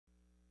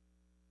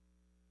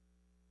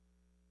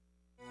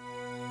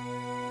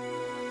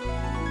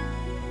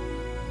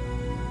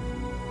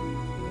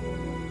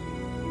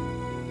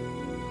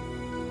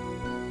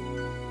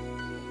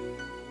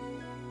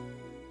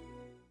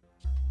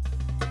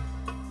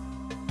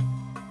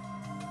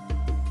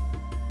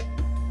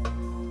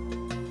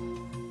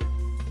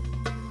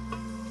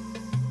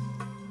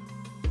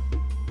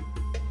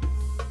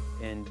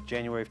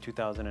January of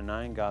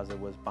 2009, Gaza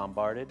was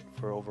bombarded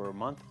for over a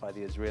month by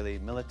the Israeli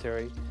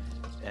military,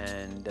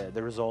 and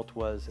the result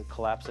was a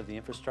collapse of the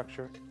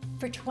infrastructure.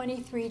 For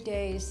 23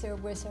 days, there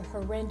was a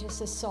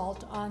horrendous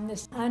assault on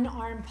this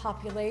unarmed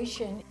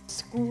population.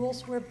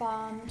 Schools were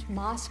bombed,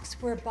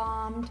 mosques were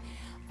bombed,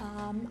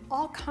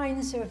 all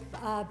kinds of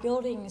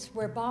buildings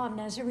were bombed.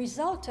 As a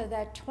result of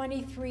that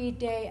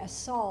 23-day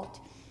assault,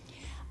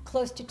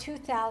 close to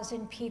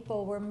 2,000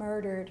 people were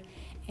murdered,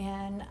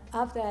 and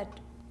of that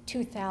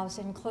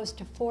 2,000, close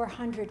to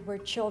 400 were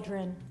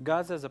children.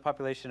 Gaza has a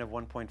population of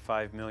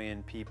 1.5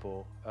 million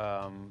people.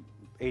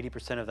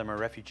 80% of them are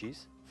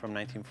refugees from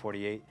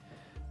 1948.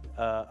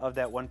 Of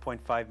that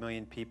 1.5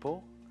 million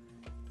people,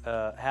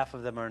 half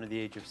of them are under the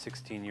age of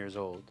 16 years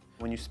old.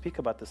 When you speak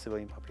about the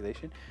civilian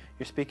population,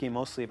 you're speaking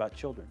mostly about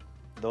children.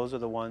 Those are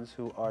the ones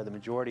who are the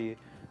majority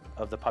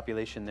of the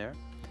population there,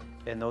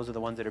 and those are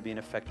the ones that are being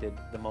affected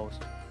the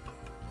most.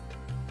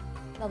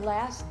 The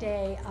last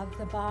day of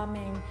the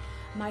bombing,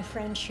 my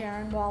friend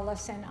Sharon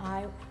Wallace and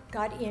I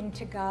got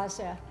into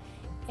Gaza,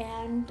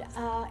 and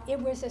it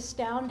was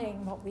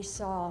astounding what we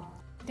saw.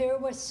 There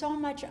was so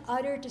much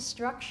utter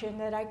destruction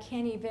that I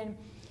can't even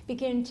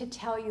begin to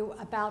tell you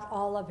about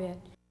all of it.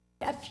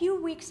 A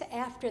few weeks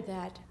after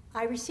that,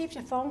 I received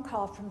a phone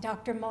call from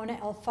Dr. Mona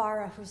El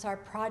Farah, who's our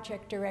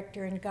project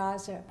director in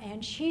Gaza,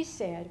 and she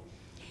said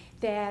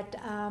that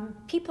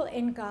people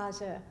in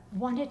Gaza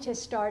wanted to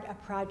start a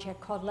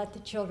project called Let the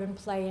Children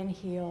Play and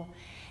Heal.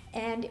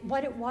 And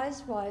what it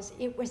was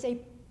a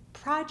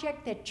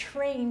project that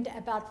trained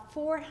about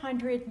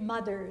 400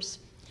 mothers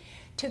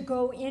to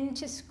go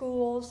into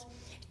schools,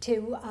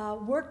 to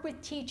work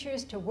with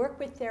teachers, to work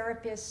with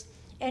therapists,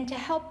 and to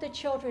help the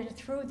children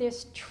through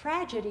this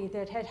tragedy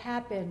that had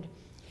happened.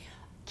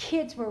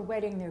 Kids were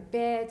wetting their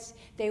beds,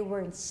 they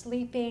weren't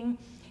sleeping,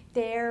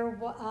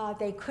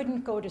 they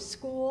couldn't go to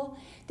school.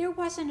 There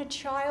wasn't a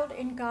child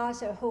in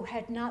Gaza who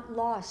had not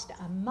lost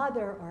a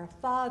mother or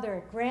a father,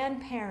 a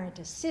grandparent,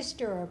 a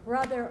sister or a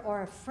brother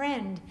or a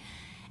friend,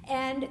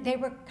 and they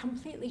were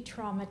completely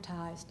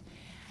traumatized.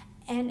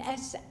 And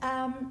as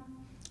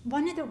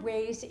one of the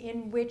ways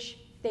in which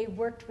they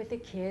worked with the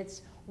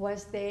kids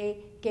was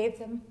they gave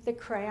them the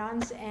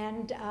crayons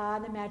and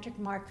the magic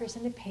markers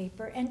and the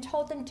paper and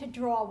told them to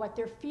draw what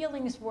their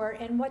feelings were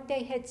and what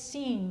they had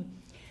seen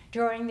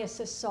during this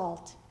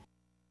assault.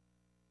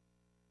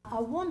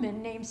 A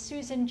woman named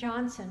Susan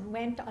Johnson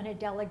went on a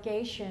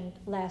delegation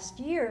last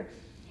year,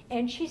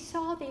 and she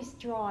saw these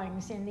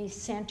drawings in these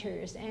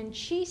centers, and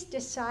she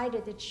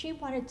decided that she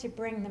wanted to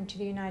bring them to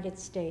the United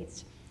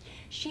States.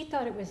 She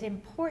thought it was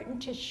important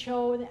to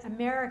show the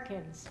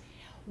Americans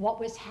what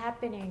was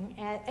happening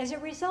as a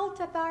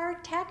result of our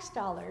tax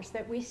dollars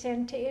that we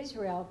send to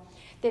Israel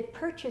that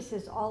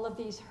purchases all of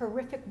these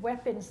horrific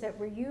weapons that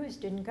were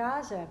used in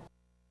Gaza.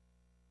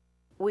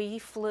 We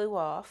flew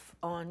off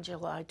on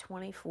July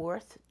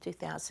 24th,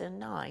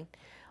 2009,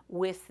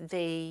 with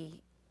the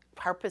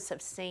purpose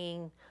of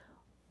seeing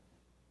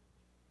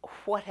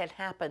what had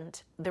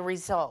happened, the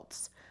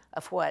results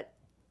of what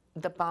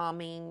the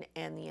bombing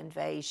and the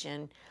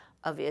invasion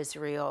of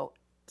Israel's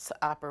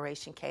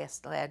Operation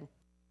Cast Lead.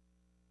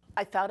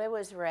 I thought I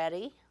was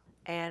ready,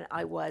 and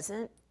I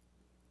wasn't.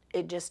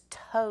 It just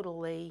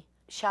totally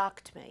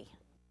shocked me.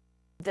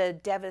 The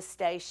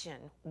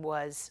devastation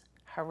was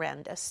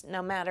horrendous.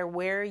 No matter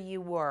where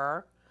you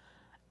were,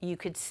 you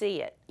could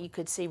see it. You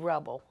could see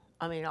rubble.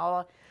 I mean,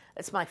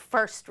 it's my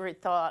first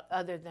thought,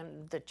 other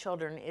than the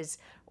children, is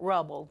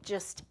rubble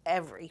just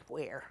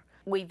everywhere.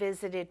 We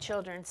visited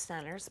children's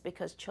centers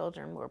because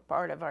children were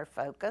part of our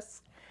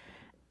focus.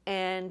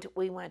 And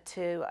we went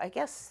to, I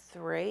guess,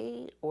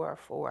 3 or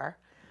 4.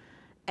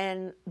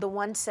 And the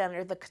one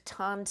center, the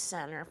Catan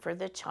Center for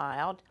the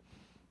Child,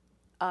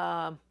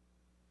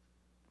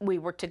 we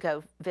were to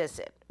go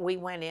visit. We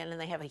went in, and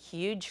they have a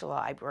huge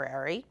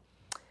library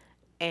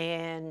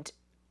and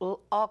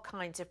all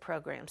kinds of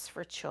programs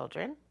for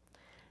children.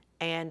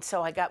 And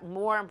so I got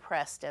more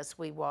impressed as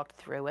we walked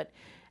through it.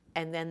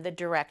 And then the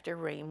director,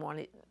 Reem,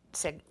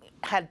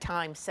 had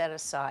time set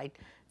aside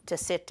to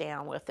sit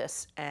down with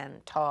us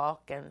and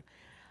talk. And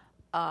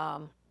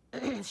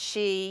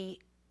she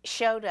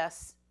showed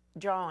us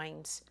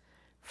drawings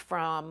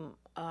from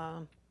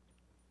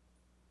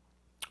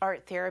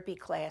art therapy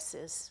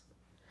classes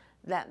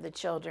that the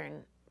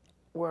children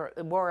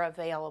were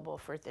available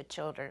for the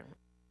children.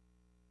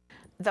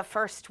 The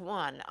first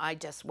one, I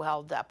just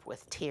welled up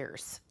with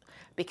tears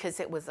because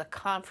it was a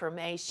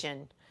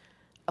confirmation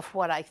of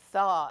what I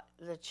thought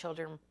the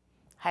children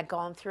had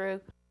gone through.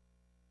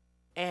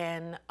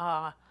 And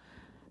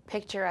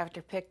picture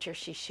after picture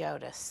she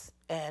showed us,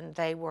 and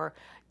they were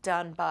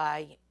done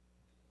by,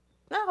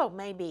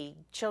 maybe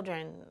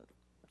children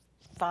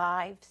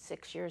 5,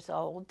 6 years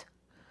old.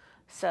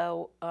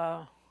 So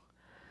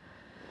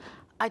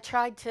I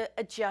tried to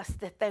adjust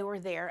that they were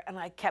there, and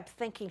I kept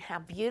thinking how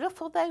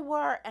beautiful they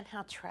were and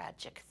how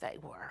tragic they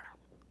were,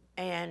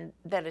 and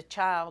that a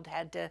child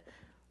had to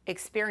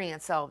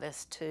experience all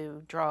this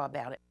to draw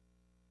about it.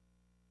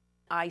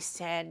 I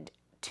said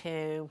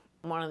to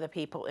one of the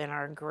people in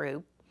our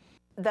group,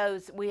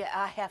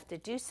 I have to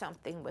do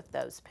something with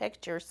those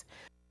pictures.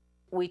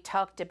 We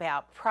talked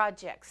about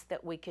projects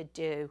that we could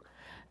do,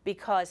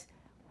 because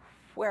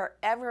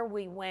wherever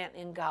we went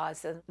in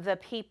Gaza, the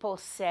people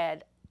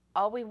said,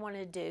 all we want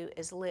to do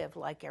is live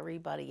like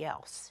everybody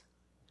else.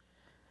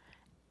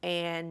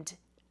 And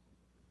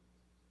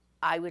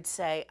I would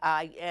say,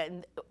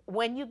 and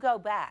when you go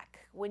back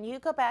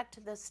to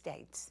the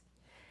States,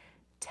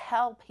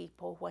 tell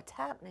people what's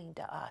happening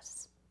to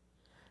us.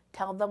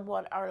 Tell them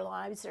what our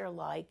lives are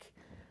like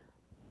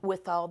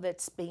with all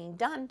that's being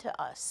done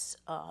to us.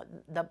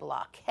 The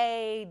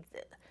blockade,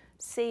 the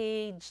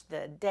siege,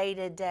 the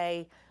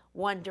day-to-day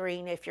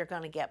wondering if you're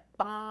going to get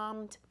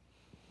bombed.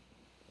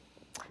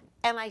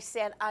 And I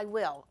said, I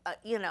will.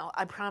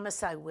 I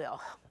promise I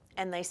will.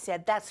 And they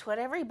said, that's what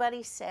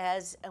everybody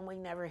says, and we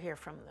never hear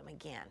from them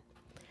again.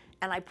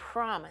 And I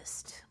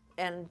promised,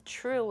 and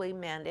truly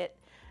meant it,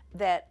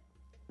 that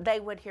they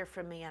would hear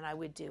from me and I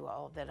would do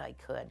all that I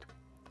could.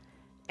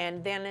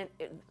 And then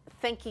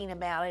thinking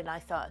about it, I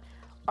thought,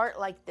 art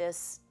like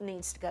this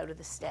needs to go to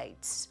the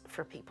States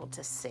for people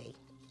to see.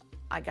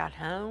 I got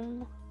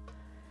home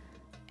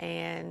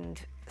and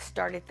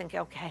started thinking,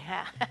 okay,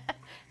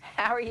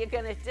 how are you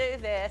going to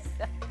do this?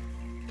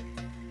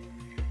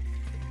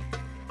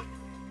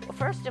 Well,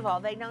 first of all,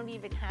 they don't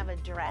even have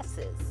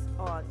addresses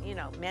on,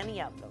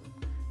 many of them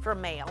for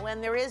mail,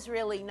 and there is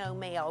really no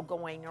mail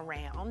going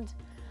around.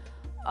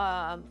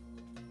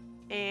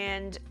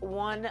 And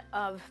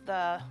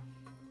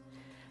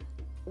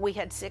we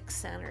had 6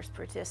 centers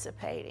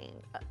participating,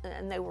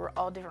 and they were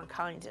all different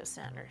kinds of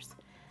centers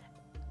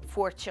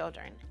for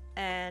children.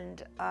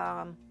 And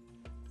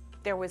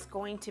there was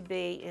going to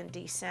be in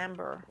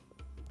December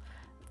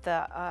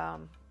the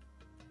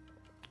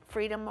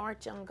Freedom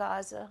March on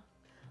Gaza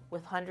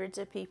with hundreds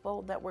of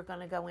people that were going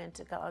to go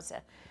into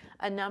Gaza.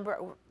 A number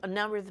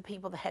of the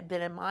people that had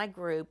been in my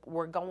group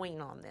were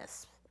going on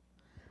this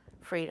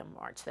Freedom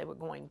March. They were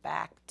going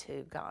back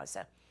to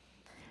Gaza.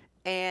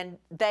 And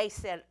they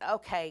said,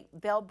 okay,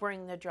 they'll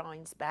bring the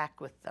drawings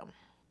back with them.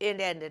 It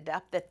ended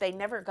up that they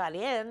never got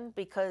in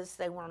because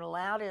they weren't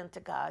allowed into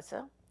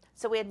Gaza.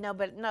 So we had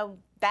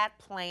that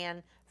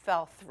plan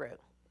fell through.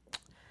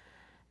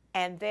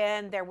 And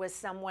then there was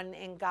someone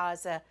in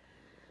Gaza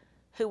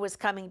who was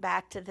coming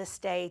back to the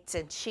States,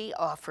 and she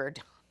offered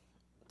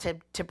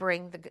to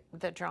bring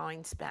the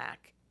drawings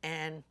back.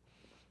 And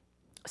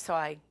so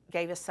I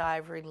gave a sigh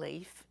of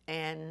relief,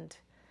 and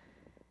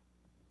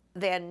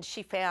then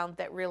she found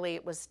that really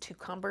it was too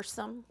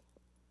cumbersome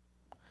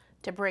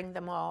to bring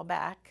them all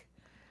back.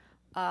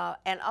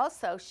 And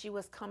also she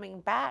was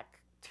coming back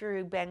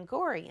through Ben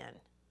Gurion.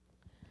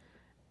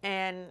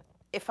 And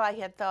if I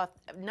had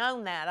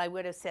known that, I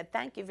would have said,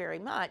 thank you very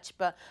much,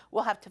 but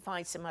we'll have to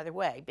find some other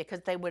way,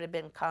 because they would have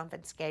been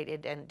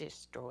confiscated and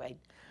destroyed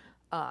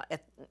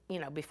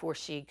before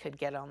she could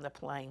get on the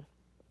plane.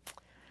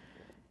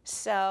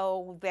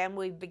 So then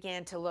we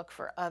began to look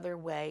for other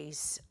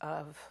ways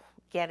of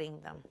getting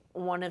them.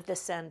 One of the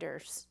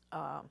senders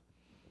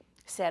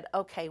said,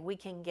 okay, we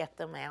can get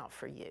them out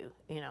for you.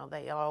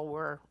 They all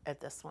were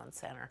at this one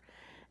center.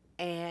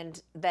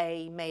 And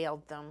they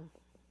mailed them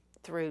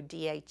through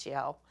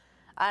DHL.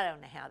 I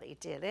don't know how they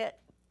did it,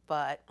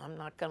 but I'm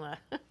not gonna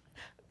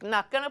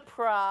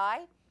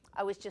pry.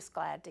 I was just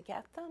glad to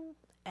get them.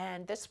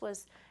 And this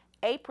was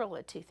April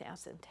of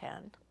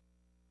 2010.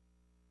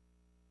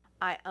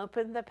 I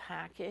opened the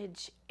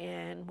package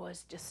and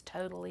was just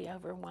totally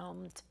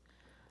overwhelmed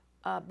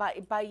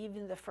by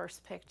even the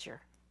first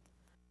picture.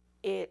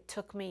 It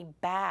took me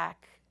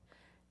back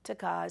to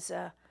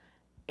Gaza,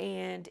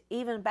 and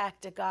even back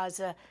to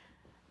Gaza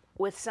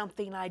with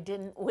something I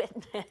didn't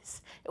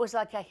witness. It was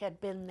like I had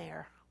been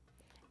there.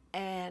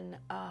 And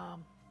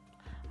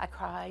I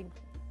cried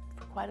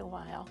for quite a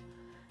while,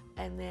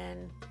 and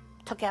then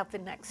took out the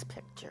next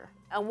picture.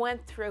 I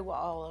went through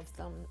all of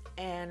them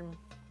and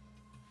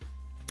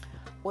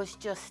was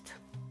just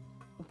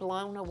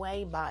blown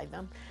away by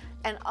them,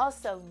 and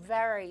also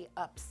very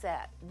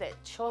upset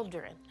that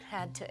children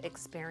had to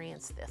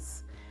experience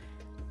this.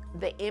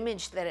 The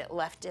image that it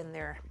left in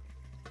their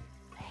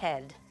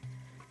head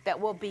that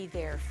will be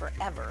there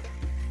forever.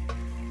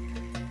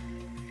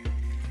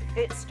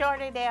 It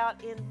started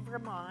out in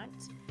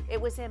Vermont. It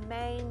was in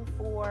Maine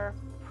for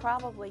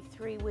probably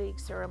 3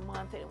 weeks or a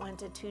month. It went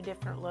to 2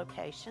 different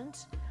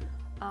locations.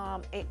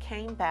 It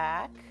came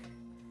back.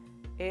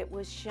 It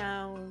was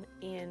shown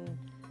in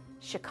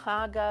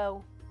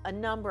Chicago a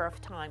number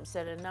of times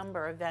at a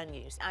number of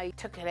venues. I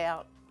took it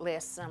out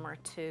last summer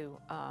to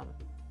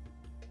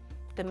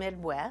the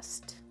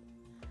Midwest,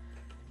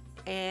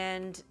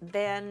 and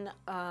then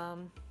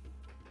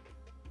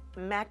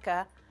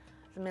Mecca,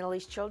 the Middle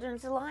East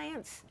Children's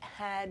Alliance,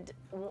 had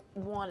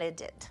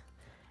wanted it,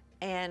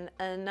 and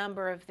a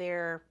number of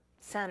their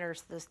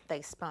centers that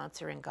they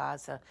sponsor in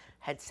Gaza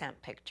had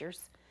sent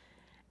pictures.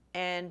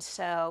 And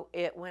so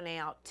it went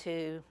out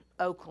to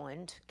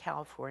Oakland,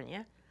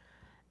 California,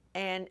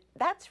 and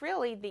that's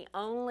really the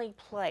only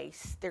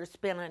place there's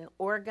been an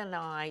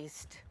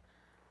organized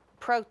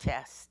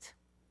protest.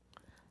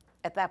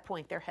 At that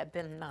point, there had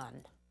been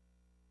none.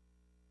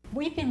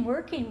 We've been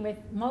working with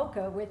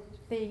MoCA, with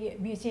the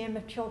Museum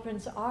of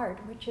Children's Art,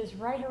 which is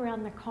right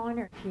around the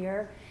corner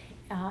here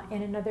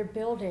in another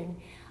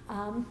building,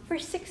 for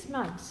 6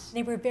 months.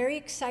 They were very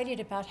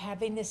excited about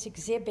having this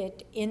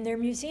exhibit in their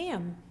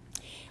museum.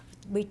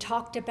 We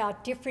talked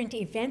about different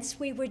events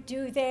we would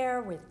do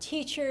there with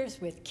teachers,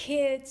 with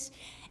kids,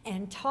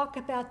 and talk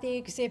about the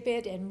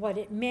exhibit and what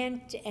it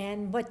meant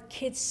and what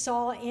kids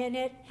saw in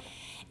it.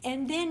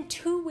 And then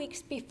 2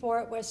 weeks before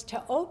it was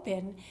to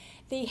open,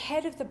 the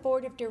head of the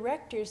board of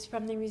directors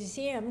from the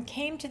museum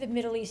came to the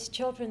Middle East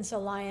Children's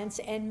Alliance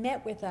and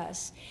met with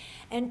us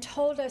and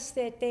told us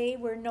that they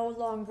were no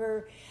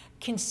longer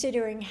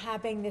considering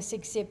having this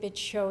exhibit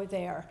show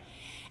there.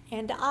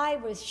 And I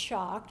was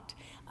shocked.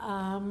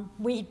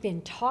 We'd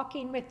been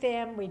talking with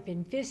them, we'd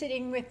been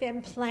visiting with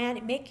them,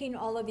 making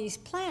all of these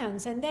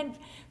plans, and then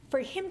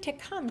for him to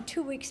come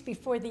 2 weeks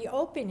before the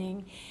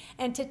opening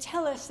and to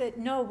tell us that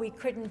no, we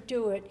couldn't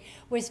do it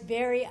was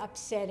very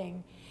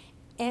upsetting.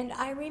 And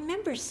I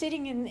remember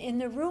sitting in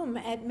the room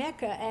at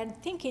Mecca and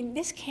thinking,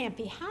 this can't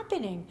be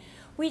happening.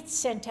 We'd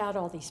sent out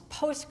all these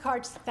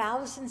postcards,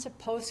 thousands of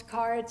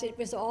postcards. It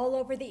was all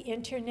over the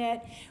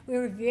internet. We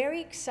were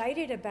very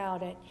excited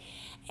about it.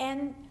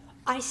 And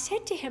I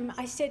said to him,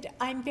 I said,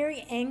 I'm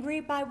very angry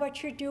by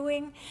what you're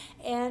doing,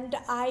 and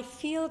I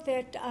feel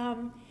that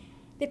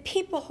the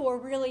people who are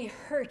really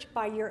hurt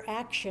by your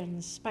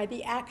actions, by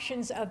the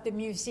actions of the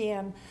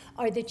museum,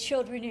 are the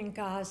children in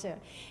Gaza.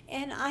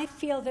 And I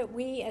feel that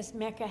we as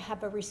Mecca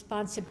have a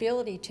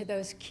responsibility to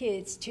those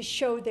kids to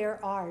show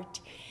their art.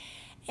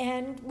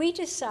 And we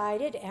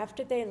decided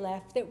after they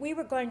left that we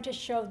were going to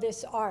show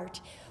this art,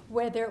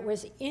 whether it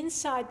was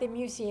inside the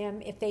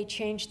museum if they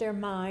changed their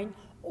mind,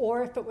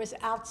 or if it was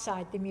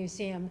outside the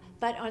museum.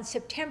 But on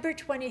September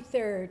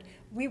 23rd,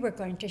 we were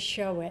going to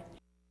show it.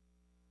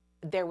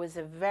 There was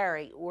a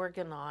very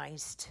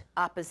organized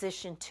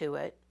opposition to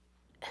it,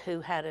 who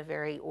had a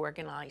very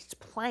organized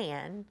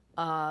plan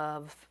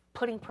of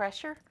putting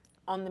pressure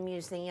on the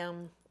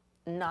museum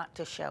not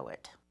to show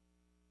it.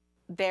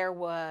 There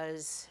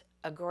was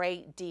a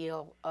great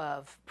deal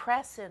of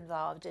press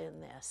involved in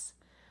this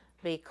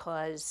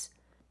because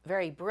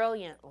very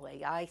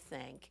brilliantly, I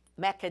think,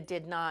 Mecca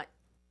did not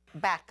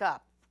back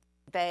up.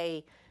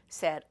 They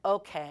said,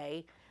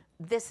 okay,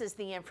 this is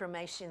the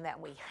information that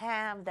we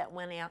have that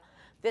went out.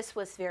 This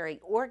was very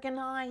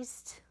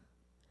organized.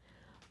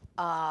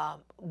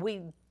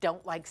 We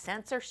don't like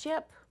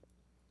censorship.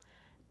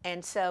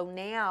 And so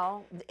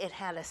now it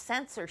had a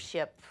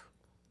censorship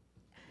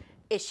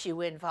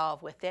issue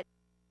involved with it.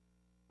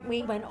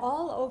 We went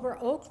all over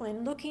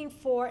Oakland looking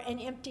for an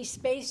empty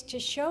space to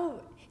show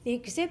the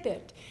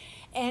exhibit,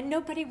 and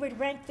nobody would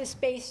rent the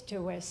space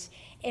to us.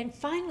 And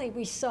finally,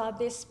 we saw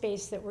this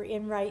space that we're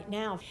in right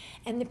now.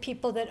 And the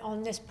people that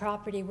own this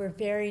property were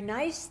very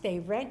nice. They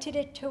rented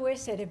it to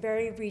us at a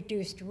very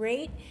reduced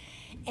rate.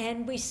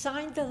 And we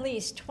signed the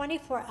lease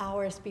 24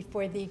 hours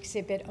before the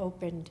exhibit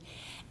opened.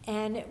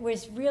 And it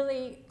was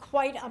really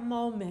quite a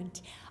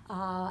moment.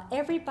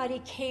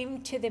 Everybody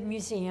came to the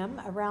museum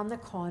around the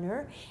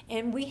corner,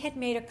 and we had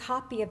made a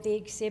copy of the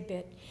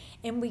exhibit.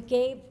 And we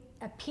gave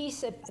a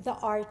piece of the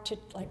art to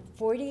like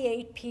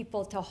 48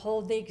 people to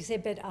hold the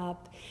exhibit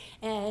up.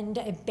 And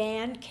a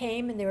band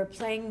came and they were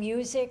playing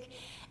music.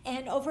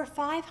 And over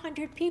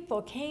 500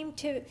 people came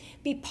to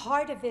be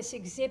part of this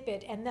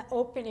exhibit and the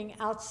opening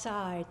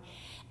outside.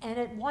 And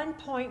at one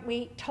point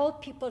we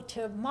told people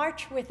to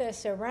march with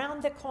us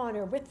around the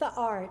corner with the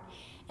art.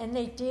 And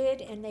they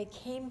did, and they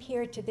came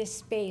here to this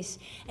space.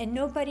 And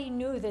nobody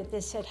knew that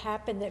this had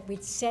happened, that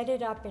we'd set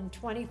it up in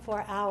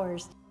 24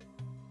 hours.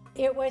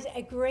 It was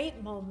a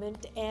great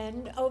moment,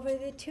 and over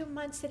the 2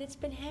 months that it's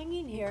been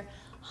hanging here,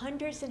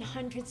 hundreds and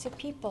hundreds of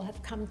people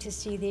have come to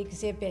see the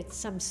exhibit.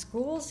 Some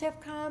schools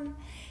have come,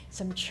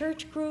 some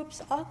church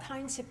groups, all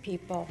kinds of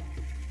people.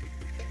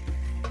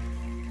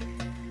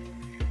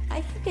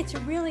 I think it's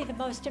really the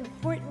most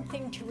important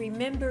thing to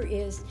remember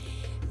is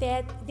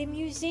that the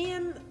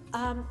museum,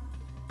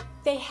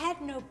 they had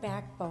no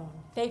backbone.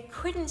 They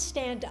couldn't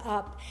stand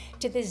up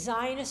to the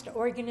Zionist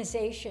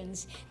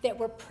organizations that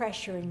were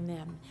pressuring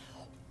them.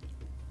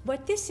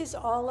 What this is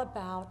all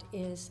about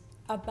is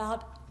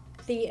about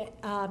the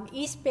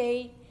East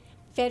Bay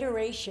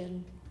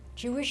Federation,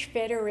 Jewish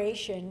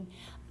Federation,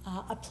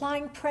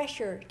 applying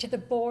pressure to the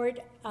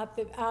board of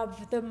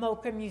the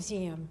MoCA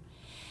Museum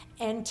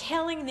and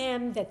telling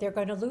them that they're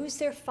going to lose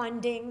their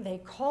funding. They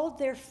called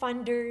their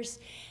funders,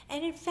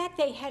 and in fact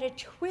they had a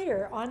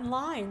Twitter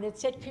online that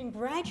said,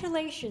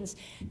 congratulations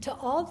to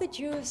all the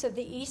Jews of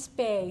the East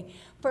Bay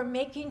for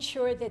making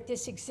sure that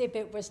this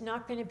exhibit was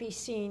not going to be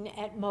seen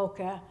at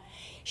MoCA.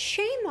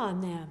 Shame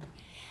on them.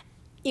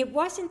 It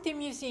wasn't the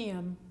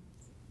museum.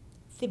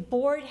 The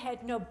board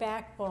had no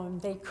backbone.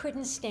 They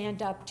couldn't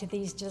stand up to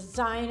these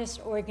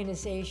Zionist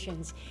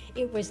organizations.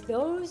 It was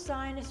those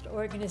Zionist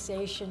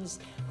organizations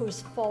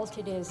whose fault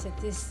it is that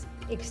this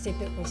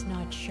exhibit was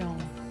not shown.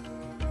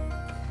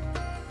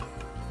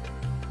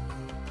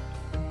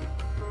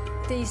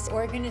 These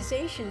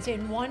organizations,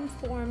 in one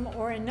form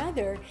or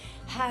another,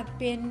 have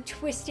been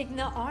twisting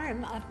the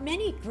arm of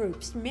many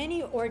groups,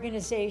 many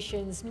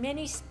organizations,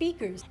 many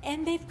speakers,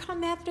 and they've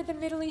come after the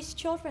Middle East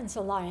Children's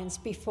Alliance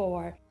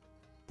before.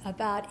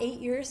 About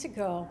 8 years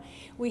ago,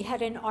 we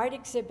had an art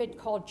exhibit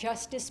called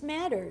Justice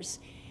Matters,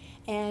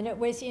 and it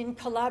was in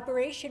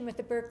collaboration with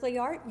the Berkeley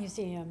Art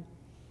Museum,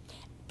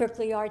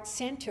 Berkeley Art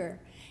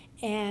Center,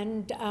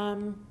 and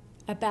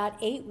about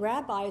 8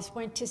 rabbis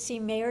went to see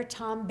Mayor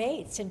Tom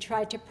Bates and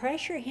tried to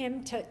pressure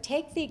him to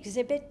take the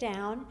exhibit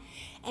down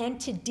and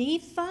to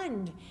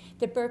defund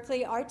the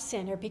Berkeley Art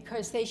Center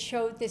because they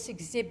showed this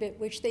exhibit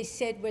which they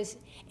said was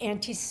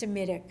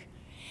anti-Semitic.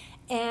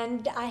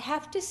 And I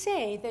have to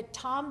say that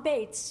Tom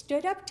Bates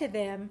stood up to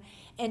them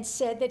and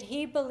said that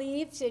he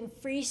believes in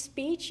free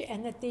speech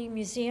and that the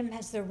museum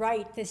has the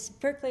right, this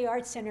Berkeley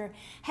Art Center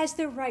has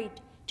the right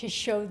to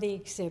show the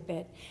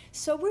exhibit.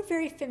 So we're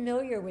very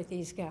familiar with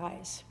these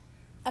guys.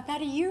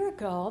 About a year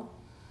ago,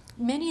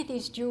 many of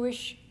these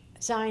Jewish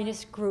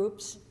Zionist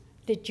groups,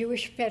 the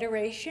Jewish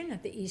Federation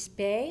of the East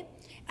Bay,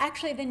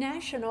 actually the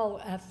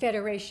National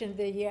Federation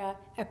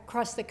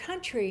across the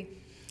country,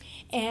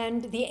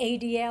 and the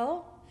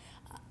ADL,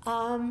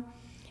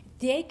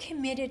 they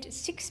committed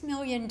 $6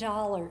 million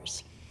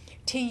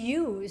to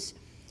use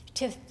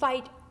to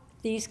fight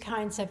these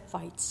kinds of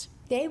fights.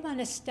 They want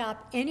to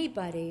stop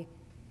anybody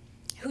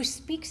who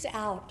speaks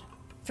out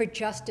for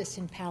justice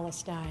in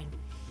Palestine.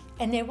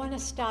 And they want to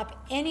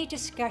stop any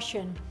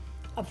discussion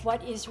of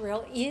what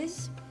Israel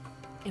is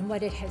and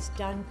what it has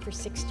done for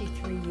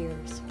 63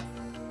 years.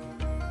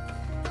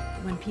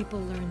 When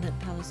people learn that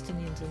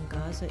Palestinians in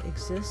Gaza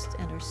exist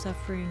and are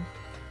suffering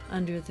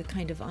under the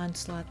kind of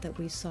onslaught that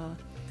we saw,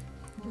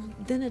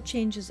 then it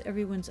changes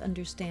everyone's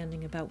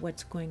understanding about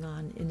what's going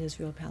on in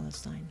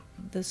Israel-Palestine.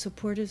 The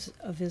supporters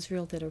of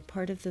Israel that are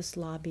part of this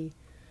lobby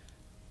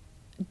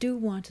do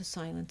want to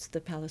silence the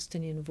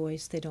Palestinian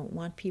voice. They don't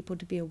want people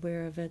to be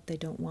aware of it. They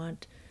don't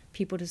want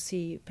people to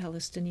see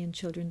Palestinian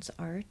children's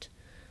art.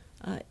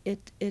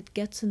 It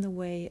gets in the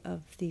way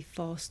of the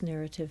false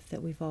narrative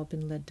that we've all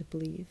been led to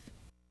believe.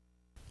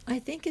 I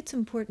think it's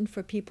important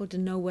for people to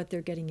know what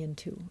they're getting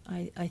into.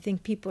 I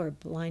think people are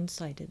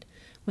blindsided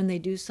when they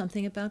do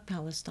something about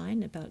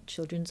Palestine, about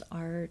children's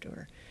art,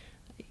 or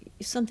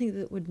something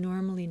that would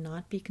normally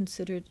not be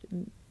considered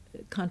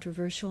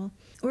controversial.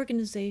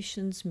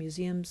 Organizations,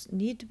 museums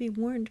need to be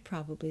warned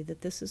probably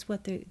that this is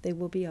what they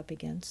will be up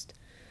against,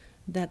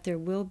 that there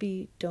will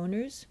be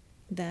donors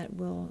that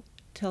will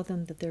tell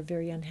them that they're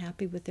very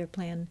unhappy with their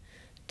plan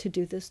to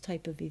do this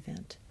type of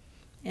event.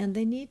 And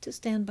they need to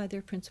stand by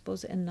their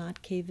principles and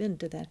not cave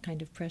into that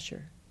kind of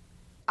pressure.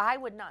 I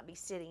would not be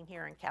sitting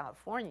here in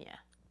California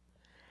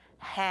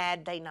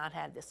had they not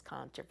had this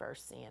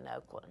controversy in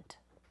Oakland.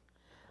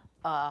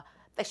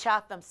 They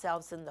shot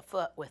themselves in the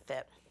foot with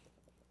it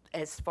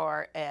as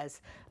far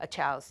as a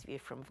child's view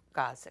from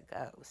Gaza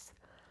goes.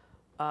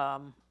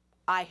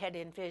 I had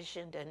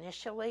envisioned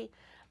initially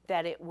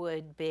that it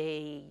would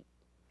be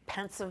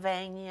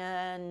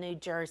Pennsylvania, New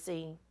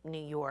Jersey,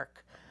 New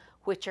York,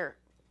 which are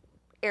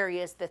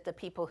areas that the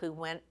people who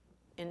went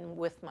in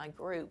with my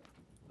group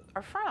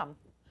are from.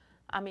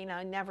 I mean,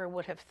 I never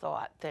would have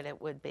thought that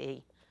it would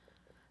be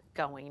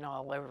going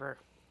all over,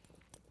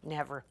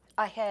 never.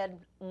 I had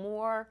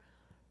more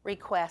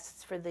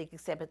requests for the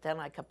exhibit than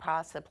I could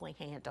possibly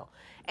handle,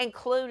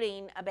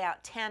 including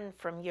about 10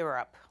 from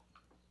Europe.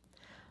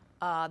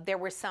 There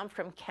were some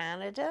from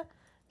Canada,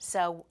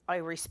 so I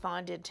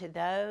responded to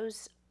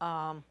those.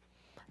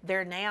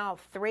 There are now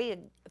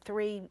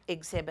three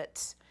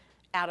exhibits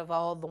out of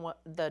all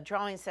the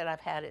drawings that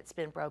I've had. It's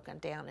been broken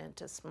down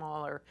into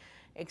smaller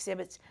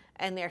exhibits,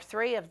 and there are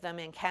 3 of them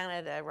in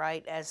Canada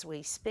right as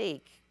we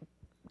speak,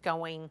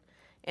 going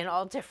in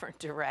all different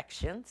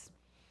directions.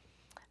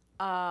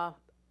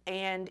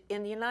 And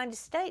in the United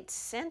States,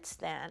 since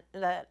then,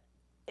 the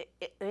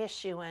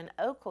issue in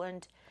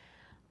Oakland,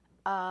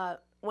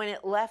 when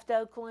it left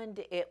Oakland,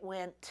 it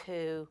went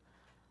to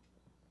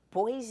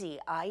Boise,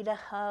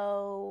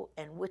 Idaho,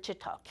 and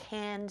Wichita,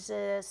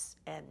 Kansas,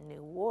 and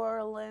New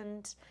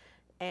Orleans,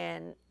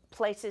 and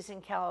places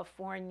in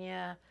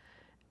California,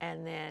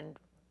 and then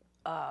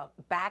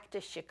back to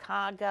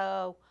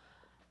Chicago,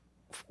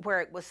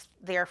 where it was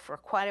there for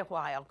quite a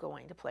while,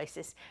 going to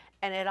places.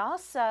 And it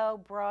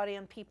also brought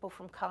in people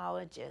from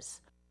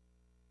colleges.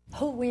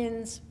 Who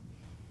wins?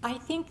 I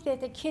think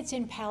that the kids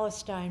in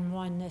Palestine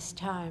won this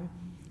time.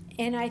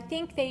 And I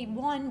think they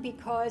won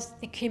because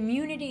the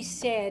community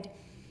said,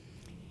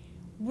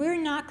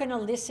 we're not going to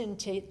listen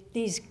to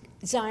these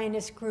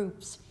Zionist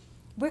groups.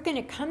 We're going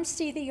to come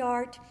see the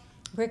art.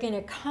 We're going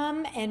to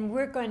come and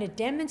we're going to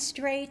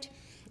demonstrate,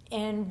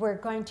 and we're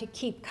going to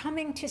keep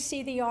coming to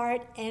see the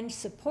art and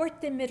support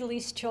the Middle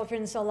East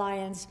Children's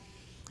Alliance.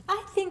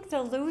 I think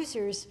the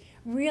losers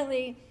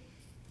really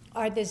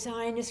are the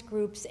Zionist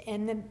groups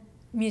and the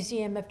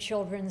Museum of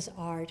Children's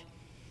Art,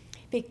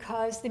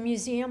 because the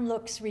museum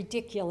looks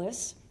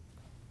ridiculous,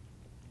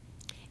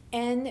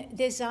 and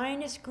the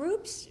Zionist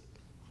groups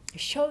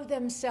show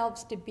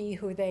themselves to be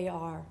who they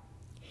are.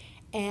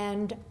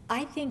 And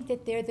I think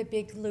that they're the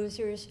big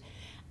losers.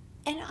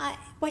 And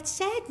what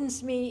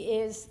saddens me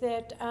is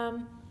that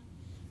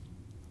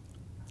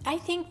I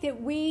think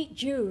that we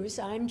Jews,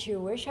 I'm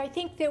Jewish, I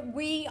think that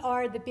we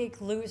are the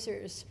big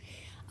losers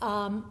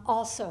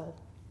also.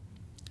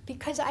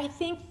 Because I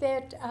think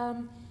that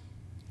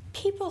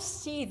people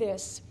see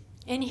this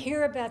and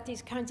hear about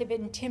these kinds of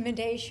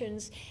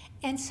intimidations,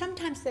 and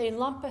sometimes they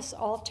lump us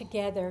all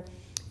together,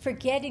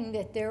 forgetting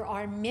that there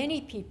are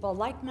many people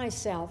like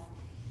myself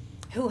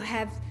who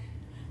have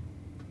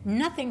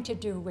nothing to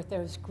do with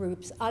those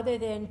groups other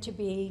than to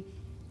be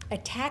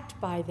attacked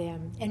by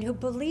them, and who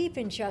believe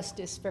in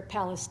justice for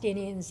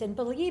Palestinians and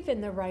believe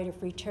in the right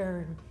of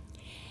return.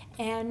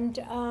 And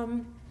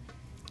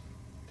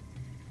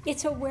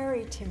it's a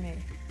worry to me.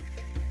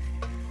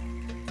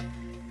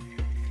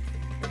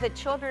 The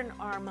children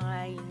are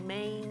my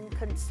main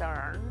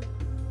concern,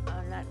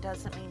 and that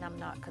doesn't mean I'm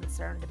not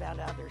concerned about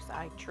others.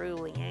 I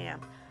truly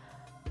am.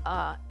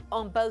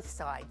 On both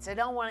sides. I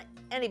don't want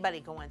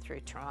anybody going through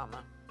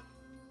trauma.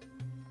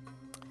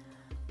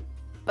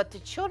 But the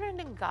children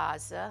in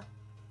Gaza,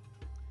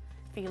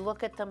 if you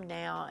look at them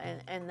now,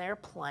 and they're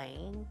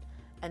playing,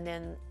 and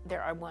then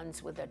there are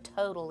ones with a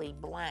totally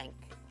blank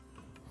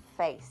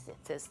face.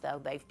 It's as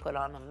though they've put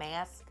on a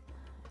mask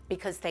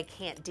because they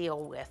can't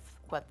deal with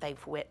what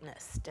they've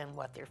witnessed and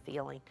what they're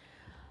feeling.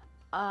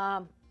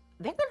 They're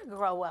going to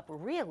grow up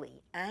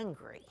really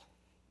angry,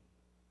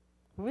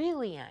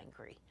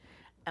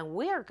 and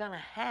we are going to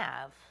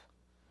have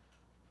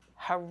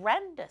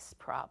horrendous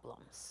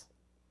problems.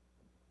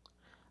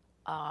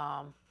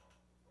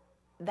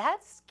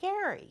 That's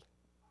scary.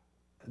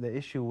 The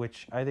issue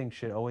which I think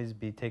should always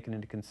be taken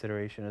into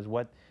consideration is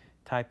what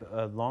type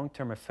of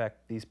long-term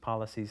effect these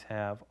policies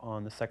have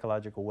on the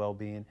psychological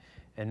well-being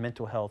and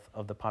mental health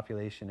of the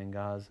population in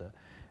Gaza.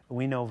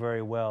 We know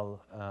very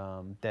well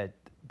that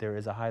there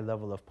is a high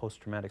level of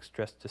post-traumatic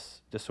stress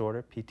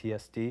disorder,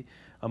 PTSD,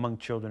 among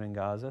children in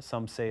Gaza.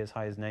 Some say as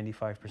high as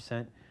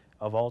 95%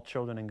 of all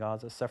children in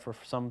Gaza suffer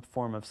some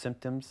form of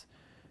symptoms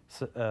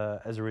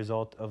as a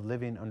result of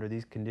living under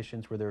these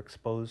conditions where they're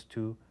exposed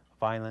to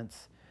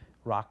violence,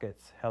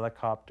 rockets,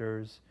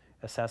 helicopters,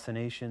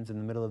 assassinations in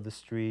the middle of the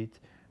street,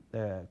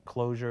 the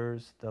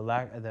closures,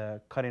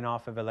 the cutting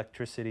off of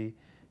electricity,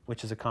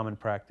 which is a common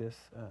practice.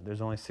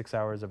 There's only 6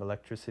 hours of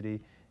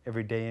electricity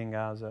every day in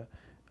Gaza.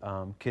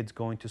 Kids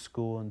going to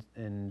school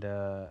in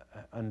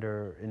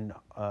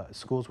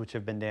schools which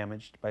have been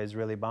damaged by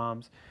Israeli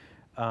bombs.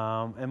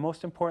 And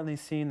most importantly,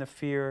 seeing the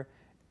fear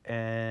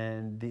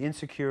and the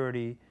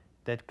insecurity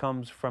that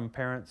comes from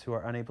parents who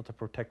are unable to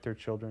protect their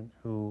children,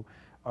 who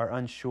are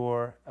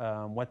unsure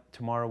what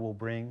tomorrow will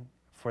bring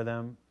for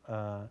them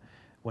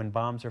when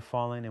bombs are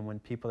falling and when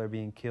people are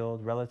being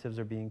killed, relatives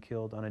are being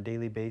killed on a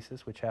daily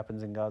basis, which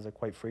happens in Gaza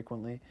quite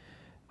frequently.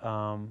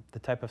 The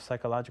type of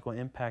psychological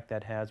impact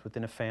that has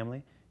within a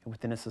family and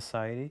within a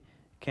society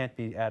can't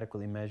be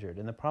adequately measured.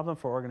 And the problem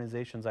for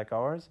organizations like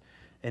ours,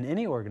 and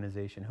any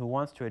organization who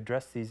wants to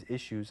address these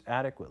issues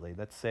adequately,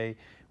 let's say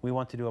we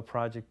want to do a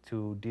project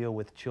to deal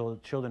with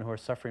children who are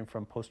suffering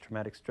from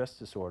post-traumatic stress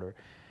disorder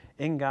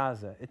in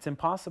Gaza, it's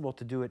impossible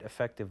to do it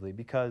effectively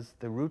because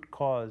the root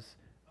cause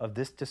of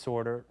this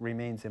disorder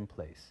remains in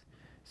place.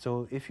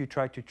 So if you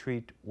try to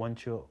treat one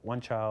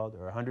child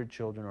or 100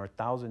 children or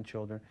 1,000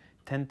 children,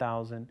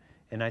 10,000,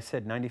 and I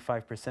said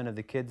 95% of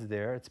the kids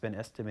there, it's been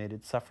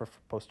estimated, suffer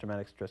from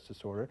post-traumatic stress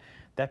disorder.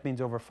 That means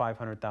over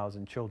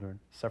 500,000 children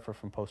suffer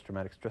from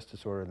post-traumatic stress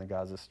disorder in the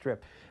Gaza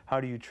Strip.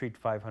 How do you treat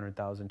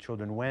 500,000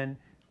 children when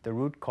the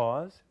root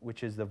cause,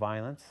 which is the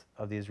violence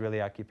of the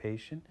Israeli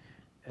occupation,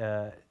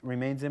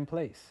 remains in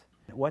place?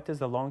 What is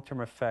the long-term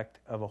effect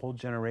of a whole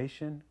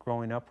generation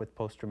growing up with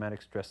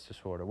post-traumatic stress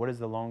disorder? What is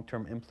the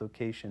long-term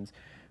implications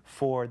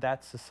for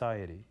that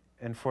society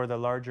and for the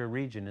larger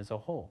region as a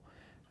whole?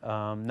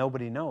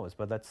 Nobody knows,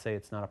 but let's say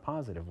it's not a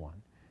positive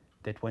one.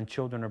 That when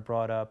children are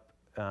brought up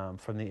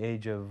from the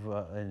age of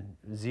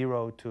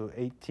 0 to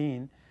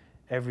 18,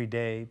 every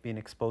day being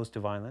exposed to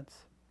violence,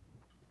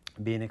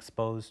 being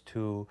exposed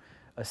to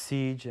a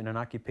siege and an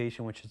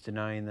occupation which is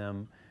denying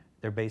them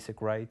their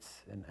basic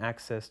rights and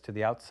access to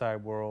the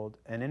outside world.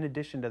 And in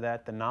addition to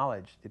that, the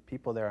knowledge, the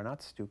people there are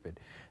not stupid,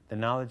 the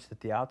knowledge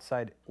that the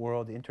outside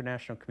world, the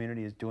international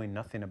community is doing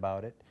nothing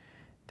about it,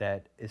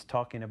 that is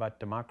talking about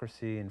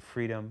democracy and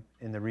freedom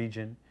in the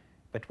region,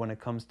 but when it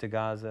comes to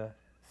Gaza,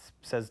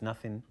 says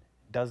nothing,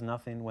 does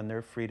nothing when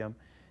their freedom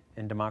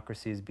and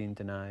democracy is being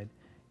denied,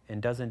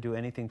 and doesn't do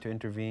anything to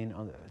intervene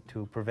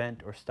to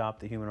prevent or stop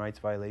the human rights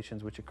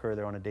violations which occur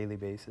there on a daily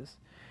basis.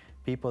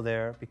 People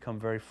there become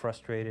very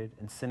frustrated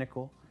and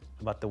cynical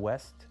about the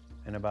West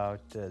and about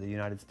the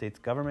United States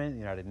government, the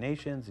United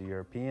Nations, the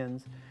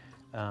Europeans,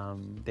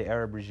 the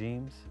Arab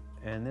regimes.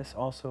 And this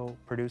also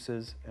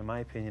produces, in my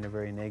opinion, a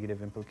very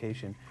negative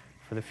implication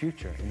for the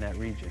future in that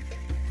region.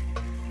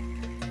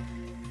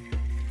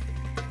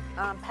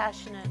 I'm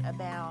passionate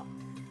about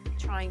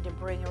trying to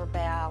bring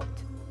about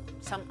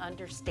some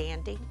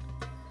understanding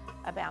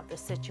about the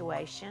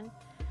situation,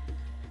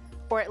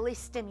 or at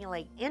least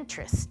stimulate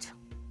interest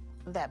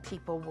that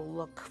people will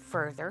look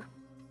further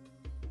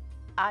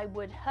I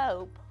would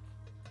hope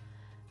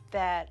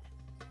that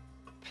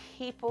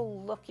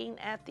people looking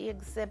at the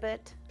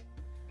exhibit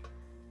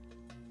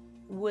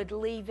would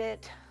leave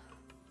it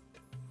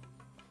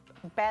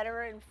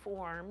better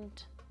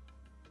informed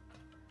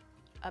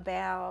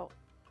about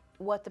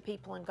what the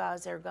people in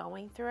Gaza are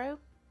going through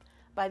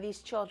by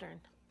these children.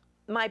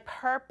 My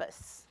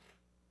purpose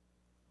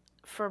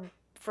for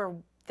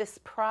this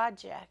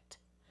project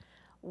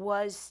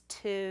was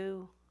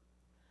to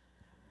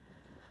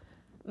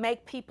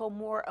make people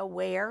more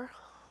aware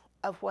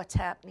of what's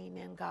happening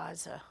in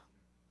Gaza.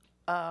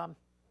 I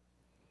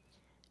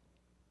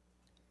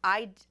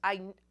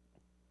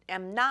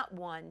am not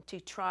one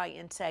to try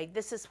and say,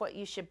 this is what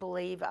you should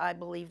believe, I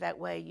believe that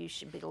way, you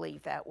should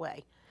believe that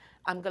way.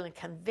 I'm going to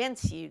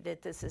convince you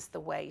that this is the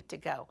way to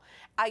go.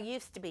 I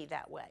used to be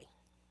that way.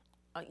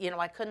 You know,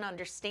 I couldn't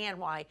understand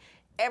why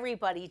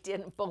everybody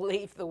didn't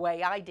believe the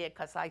way I did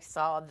because I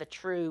saw the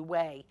true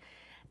way.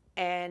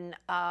 And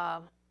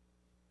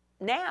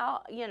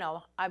now, you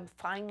know, I'm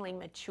finally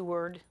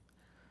matured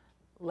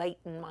late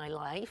in my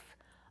life,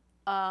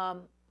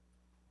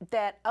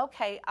 that,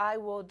 okay, I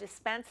will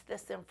dispense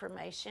this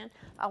information.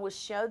 I will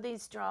show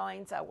these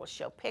drawings. I will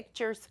show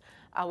pictures.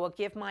 I will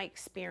give my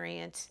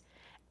experience.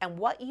 And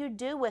what you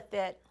do with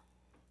it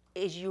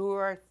is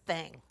your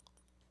thing.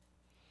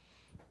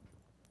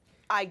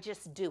 I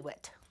just do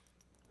it.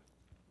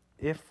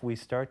 If we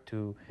start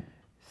to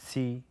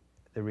see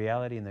the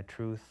reality and the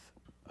truth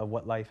of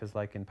what life is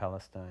like in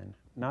Palestine,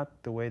 not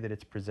the way that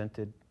it's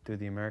presented through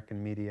the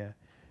American media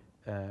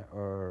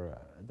or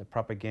the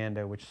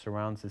propaganda which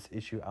surrounds this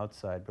issue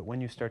outside, but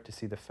when you start to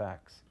see the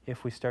facts,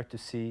 if we start to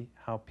see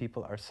how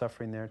people are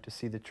suffering there, to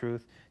see the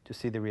truth, to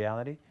see the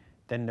reality,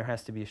 then there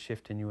has to be a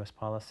shift in U.S.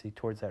 policy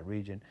towards that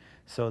region.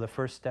 So the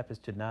first step is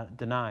to not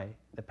deny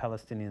the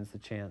Palestinians the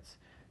chance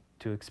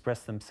to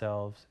express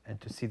themselves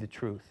and to see the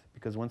truth,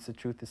 because once the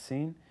truth is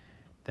seen,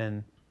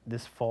 then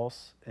this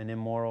false and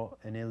immoral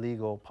and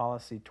illegal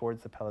policy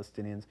towards the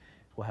Palestinians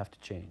will have to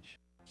change.